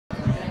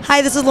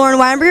Hi, this is Lauren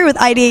Weinberger with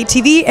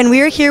IdeateTV, and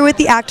we are here with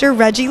the actor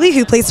Reggie Lee,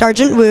 who plays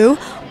Sergeant Wu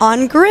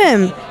on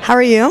Grimm. How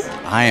are you?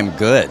 I am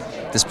good.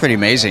 This is pretty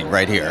amazing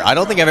right here. I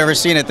don't think I've ever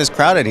seen it this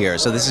crowded here,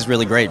 so this is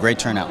really great. Great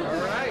turnout.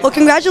 Well,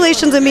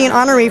 congratulations on being an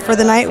honoree for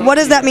the night. What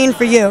does that mean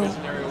for you?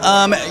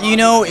 You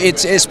know,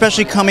 it's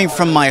especially coming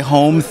from my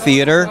home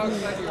theater,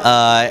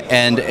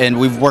 and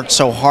we've worked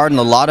so hard, and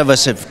a lot of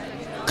us have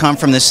come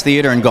from this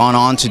theater and gone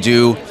on to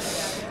do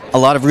a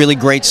lot of really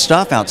great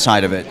stuff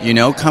outside of it. You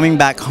know, coming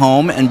back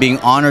home and being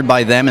honored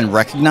by them and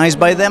recognized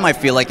by them, I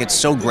feel like it's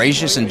so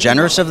gracious and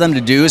generous of them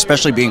to do,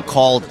 especially being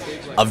called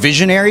a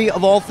visionary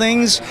of all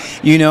things.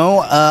 You know,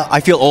 I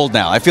feel old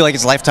now. I feel like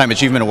it's a Lifetime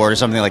Achievement Award or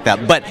something like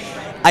that. But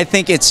I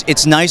think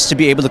it's nice to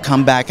be able to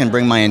come back and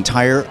bring my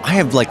entire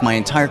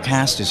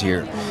cast is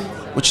here,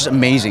 which is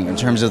amazing in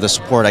terms of the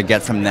support I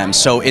get from them.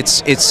 So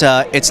it's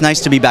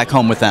nice to be back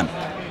home with them.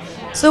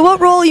 So what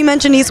role, you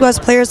mentioned East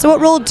West Players, so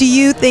what role do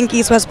you think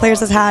East West Players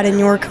has had in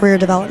your career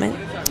development?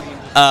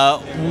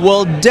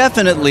 Well,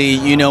 definitely,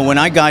 you know, when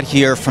I got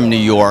here from New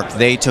York,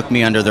 they took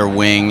me under their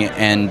wing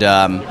and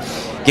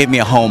gave me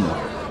a home,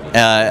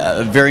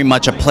 very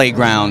much a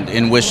playground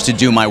in which to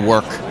do my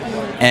work.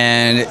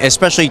 And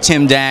especially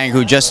Tim Dang,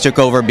 who just took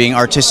over being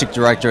artistic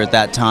director at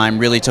that time,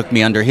 really took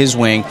me under his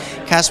wing,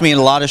 cast me in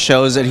a lot of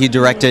shows that he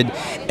directed,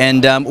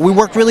 and we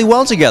worked really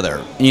well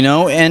together, you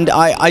know, and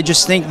I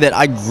just think that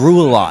I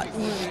grew a lot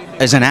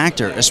as an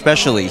actor,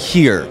 especially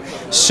here.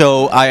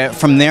 So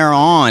from there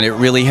on, it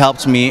really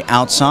helped me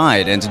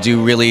outside and to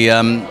do really,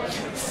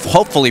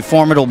 hopefully,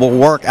 formidable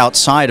work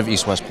outside of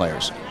East West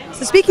Players.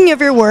 So speaking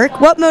of your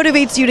work, what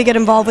motivates you to get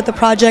involved with the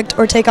project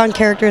or take on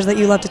characters that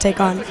you love to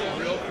take on?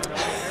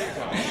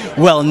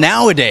 Well,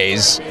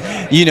 nowadays,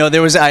 you know,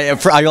 there was.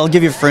 I'll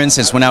give you, for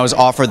instance, when I was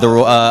offered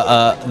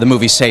the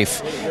movie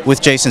Safe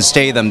with Jason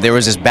Statham, there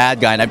was this bad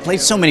guy, and I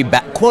played so many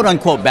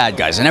quote-unquote bad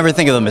guys. I never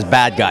think of them as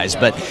bad guys,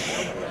 but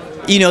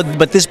you know,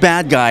 but this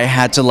bad guy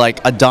had to like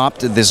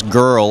adopt this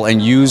girl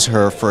and use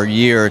her for a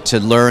year to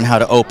learn how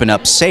to open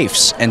up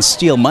safes and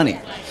steal money,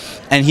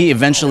 and he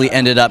eventually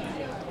ended up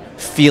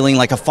feeling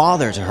like a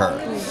father to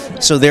her.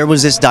 So there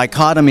was this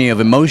dichotomy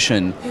of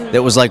emotion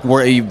that was like,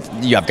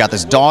 I've got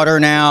this daughter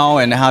now,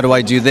 and how do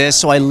I do this?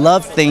 So I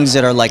love things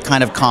that are like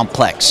kind of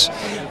complex.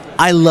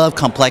 I love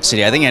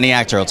complexity. I think any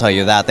actor will tell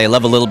you that. They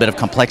love a little bit of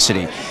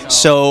complexity.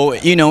 So,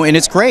 you know, and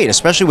it's great,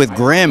 especially with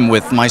Grimm,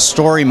 with my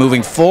story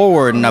moving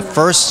forward, and the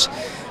first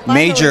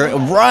major,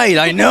 right,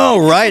 I know,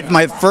 right?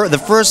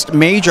 The first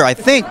major, I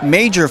think,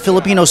 major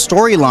Filipino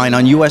storyline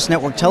on U.S.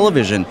 network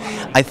television.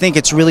 I think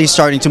it's really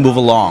starting to move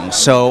along.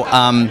 So,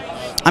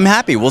 I'm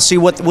happy. We'll see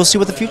what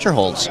the future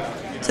holds.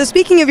 So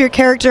speaking of your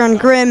character on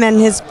Grimm and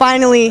his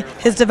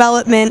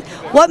development,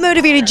 what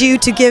motivated you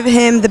to give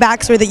him the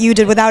backstory that you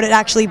did without it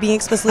actually being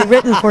explicitly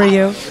written for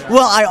you?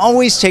 Well, I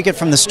always take it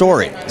from the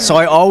story. So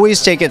I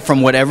always take it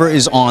from whatever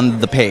is on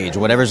the page,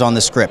 whatever's on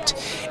the script.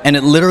 And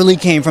it literally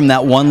came from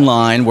that one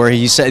line where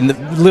he said,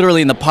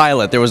 literally in the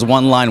pilot, there was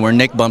one line where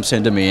Nick bumps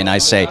into me and I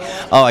say,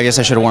 "Oh, I guess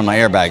I should have worn my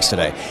airbags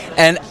today."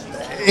 And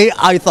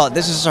I thought,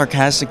 this is a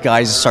sarcastic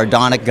guy, he's a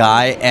sardonic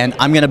guy, and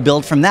I'm going to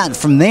build from that. And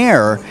from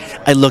there,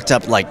 I looked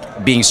up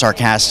like being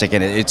sarcastic,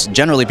 and it's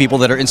generally people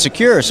that are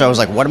insecure. So I was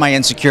like, what am I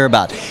insecure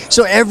about?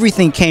 So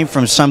everything came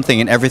from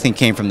something, and everything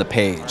came from the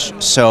page.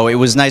 So it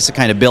was nice to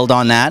kind of build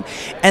on that.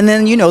 And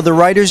then, you know, the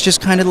writers just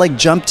kind of like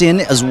jumped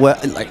in as well.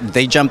 Like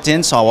they jumped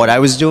in, saw what I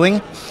was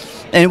doing,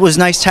 and it was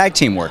nice tag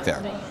team work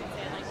there.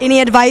 Any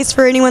advice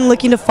for anyone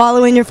looking to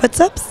follow in your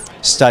footsteps?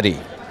 Study.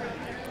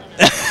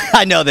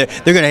 I know they're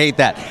going to hate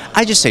that.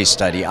 I just say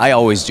study. I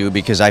always do,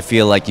 because I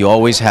feel like you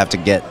always have to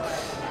get,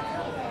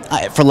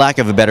 for lack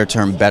of a better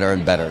term, better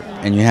and better.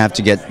 And you have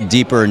to get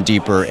deeper and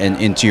deeper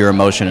into your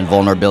emotion and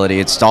vulnerability.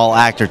 It's all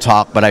actor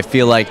talk, but I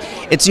feel like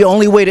it's the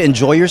only way to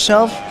enjoy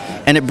yourself,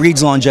 and it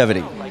breeds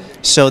longevity.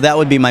 So that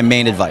would be my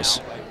main advice.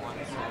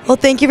 Well,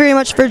 thank you very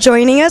much for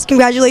joining us.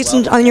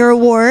 Congratulations on your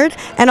award,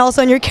 and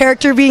also on your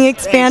character being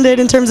expanded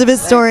in terms of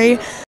his story.